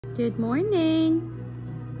Good morning.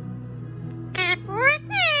 Good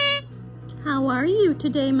morning. How are you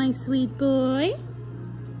today, my sweet boy?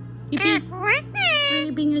 Good morning. Are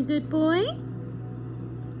you being a good boy?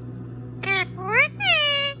 Good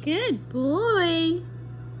morning. Good boy.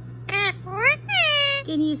 Good morning.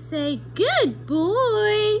 Can you say good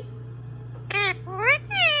boy? Good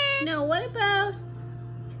morning. No, what about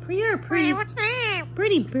What's that?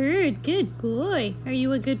 pretty bird? Good boy. Are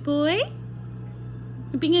you a good boy?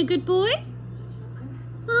 You being a good boy?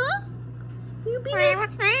 Huh? Are you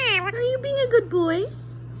What's that? Are you being a good boy?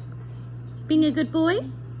 Being a good boy?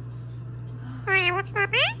 What's that?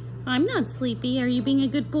 I'm not sleepy. Are you being a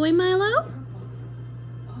good boy, Milo?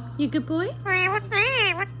 You a good boy? What's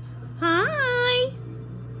that? Hi.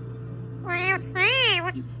 What's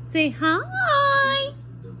that? Say hi.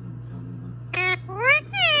 Good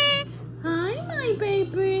morning. Hi, my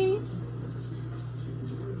baby.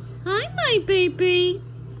 Hi, my baby.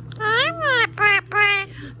 Hi, my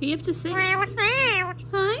baby. You have to say What's that?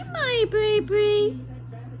 hi, my baby.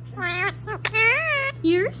 What's so cute?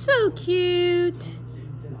 You're so cute.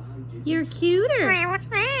 You're cuter. What's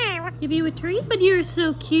that? Give you a treat, but you're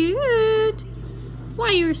so cute.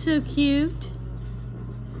 Why you're so cute?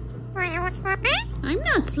 What's that? I'm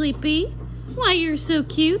not sleepy. Why you're so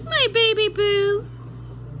cute, my baby boo.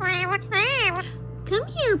 What's that? Come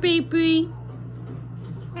here, baby.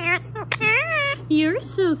 You're so cute. You're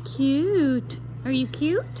so cute. Are you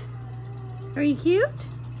cute? Are you cute?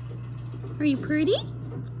 Are you pretty?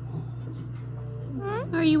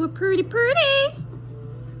 Are you a pretty?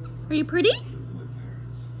 Are you pretty?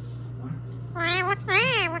 What's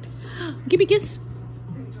that? Give me a kiss.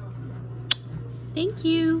 Thank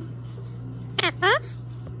you. Kiss.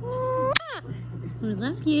 I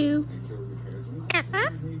love you.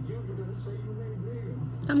 Kiss.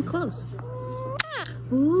 Come close.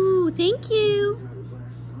 Ooh, thank you.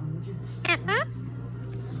 Kiss.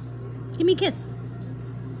 Give me a kiss.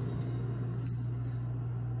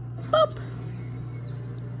 Boop.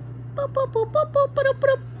 Boop, boop, boop, boop, boop, boop,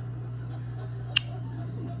 boop.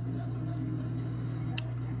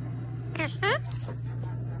 Kiss.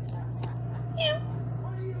 Yeah.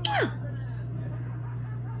 Yeah.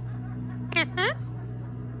 Kiss.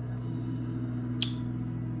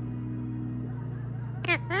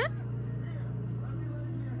 Kiss.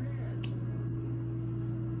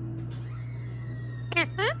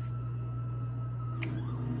 Kiss.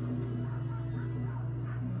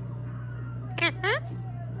 Kiss.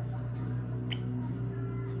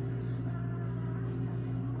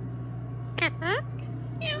 Kiss.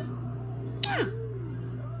 Yeah. Yeah.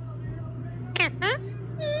 Kiss.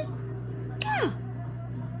 Yeah.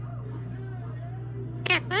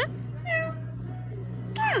 Kiss.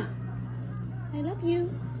 Yeah. I love you.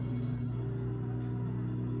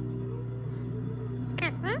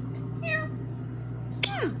 Kiss. Yeah.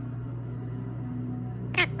 Yeah.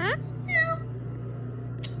 Kiss. Yeah.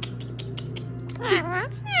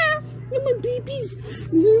 You're my babies.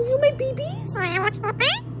 You're my babies. What's puppy?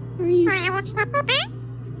 Are you? What's puppy?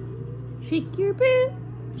 Shake your boo.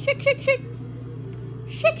 Shake, shake, shake.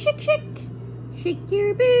 Shake, shake, shake. Shake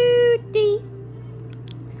your booty.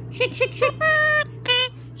 Shake, shake, shake.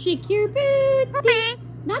 Shake your booty.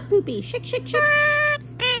 Not poopy. Shake, shake, shake.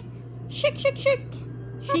 Shake, shake, shake.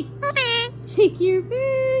 Shake, shake your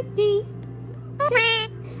booty.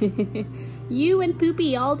 You and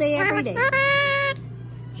poopy all day, every day.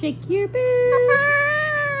 Shake your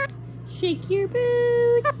boot. Shake your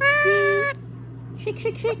boot. Shake,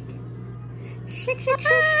 shake, shake. Shake, shake,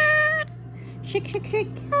 shake. Shake, shake, shake.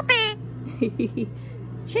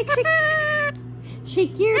 Shake, shake.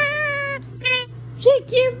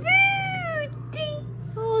 Shake your booty.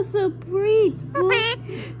 Oh, so sweet boy.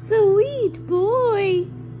 Sweet boy.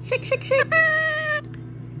 Shake, shake, shake.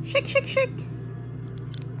 Shake, shake, shake.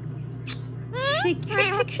 Shake,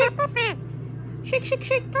 shake, shake, shake. Shake, shake,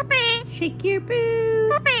 shake. Shake your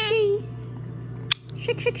booty.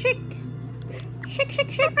 Shake, shake, shake. Shake,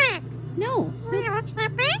 shake, shake. No.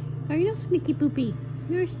 Are you a sneaky poopy?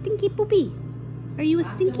 You're a stinky poopy. Are you a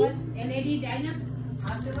stinky?